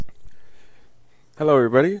Hello,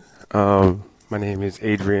 everybody. My name is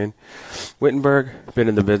Adrian Wittenberg. Been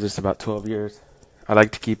in the business about 12 years. I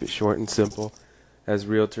like to keep it short and simple. As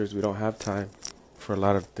realtors, we don't have time for a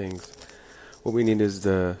lot of things. What we need is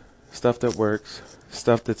the stuff that works,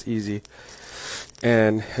 stuff that's easy,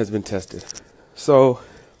 and has been tested. So,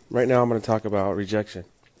 right now I'm going to talk about rejection.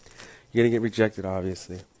 You're going to get rejected,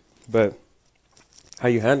 obviously, but how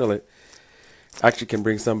you handle it actually can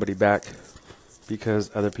bring somebody back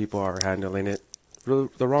because other people are handling it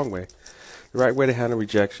the wrong way. The right way to handle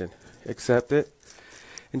rejection: accept it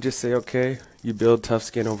and just say, okay, you build tough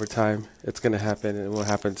skin over time. It's going to happen, and it will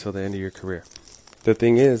happen until the end of your career. The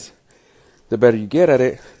thing is, the better you get at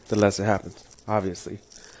it, the less it happens, obviously.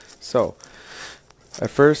 So,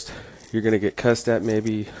 at first, you're going to get cussed at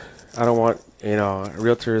maybe. I don't want,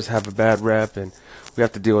 realtors have a bad rep, and we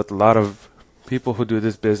have to deal with a lot of people who do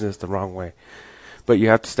this business the wrong way. But you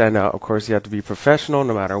have to stand out. Of course, you have to be professional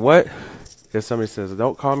no matter what. If somebody says,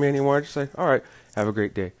 don't call me anymore, just say, all right, have a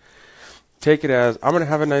great day. Take it as, I'm going to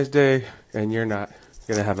have a nice day, and you're not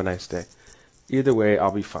going to have a nice day. Either way,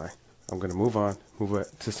 I'll be fine. I'm going to move on, move it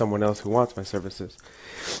to someone else who wants my services.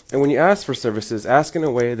 And when you ask for services, ask in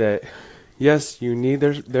a way that, yes, you need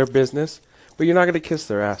their business, but you're not going to kiss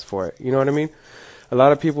their ass for it. You know what I mean? A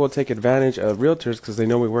lot of people will take advantage of realtors because they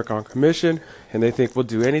know we work on commission, and they think we'll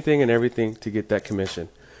do anything and everything to get that commission.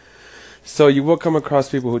 So you will come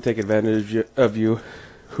across people who take advantage of you,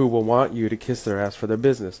 who will want you to kiss their ass for their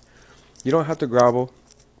business. You don't have to grovel.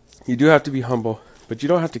 You do have to be humble, but you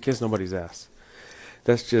don't have to kiss nobody's ass.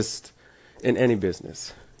 That's just in any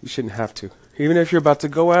business. You shouldn't have to. Even if you're about to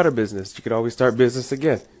go out of business, you could always start business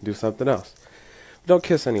again, do something else. Don't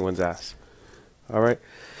kiss anyone's ass. All right?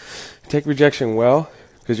 Take rejection well,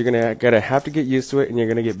 because you're gonna have to get used to it, and you're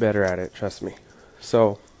gonna get better at it. Trust me.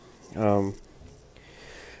 So,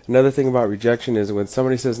 another thing about rejection is when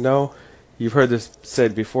somebody says no. You've heard this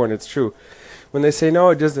said before, and it's true. When they say no,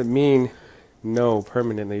 it doesn't mean no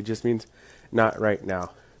permanently. It just means not right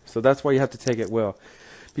now. So that's why you have to take it well,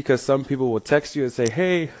 because some people will text you and say,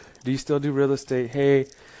 "Hey, do you still do real estate? Hey,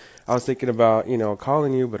 I was thinking about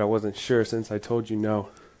calling you, but I wasn't sure since I told you no.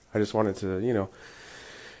 I just wanted to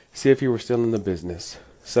see if you were still in the business."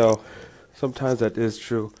 So sometimes that is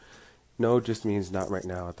true. No just means not right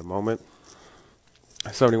now at the moment.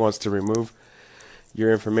 If somebody wants to remove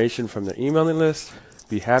your information from their emailing list,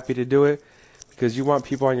 be happy to do it, because you want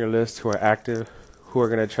people on your list who are active, who are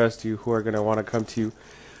going to trust you, who are going to want to come to you,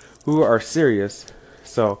 who are serious.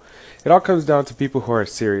 So it all comes down to people who are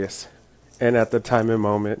serious, and at the time and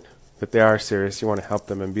moment that they are serious, you want to help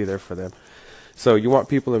them and be there for them. So you want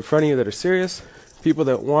people in front of you that are serious, people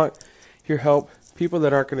that want your help, people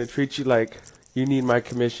that aren't going to treat you like you need my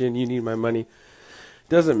commission, you need my money.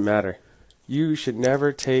 Doesn't matter. You should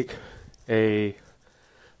never take a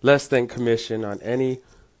less than commission on any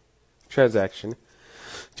transaction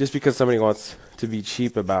just because somebody wants to be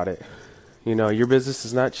cheap about it. Your business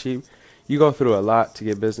is not cheap. You go through a lot to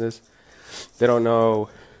get business. They don't know,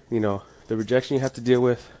 the rejection you have to deal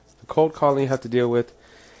with, the cold calling you have to deal with,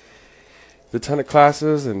 the ton of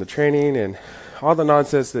classes and the training and all the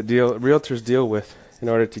nonsense that realtors deal with in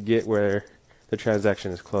order to get where the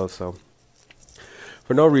transaction is closed. So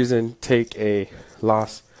for no reason, take a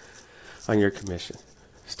loss on your commission.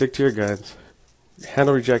 Stick to your guns.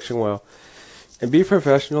 Handle rejection well. And be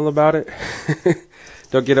professional about it.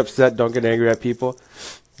 Don't get upset. Don't get angry at people.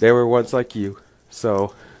 They were once like you.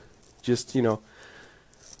 So just,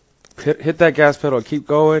 hit that gas pedal and keep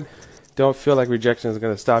going. Don't feel like rejection is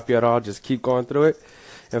going to stop you at all. Just keep going through it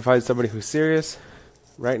and find somebody who's serious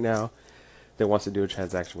right now that wants to do a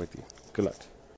transaction with you. Good luck.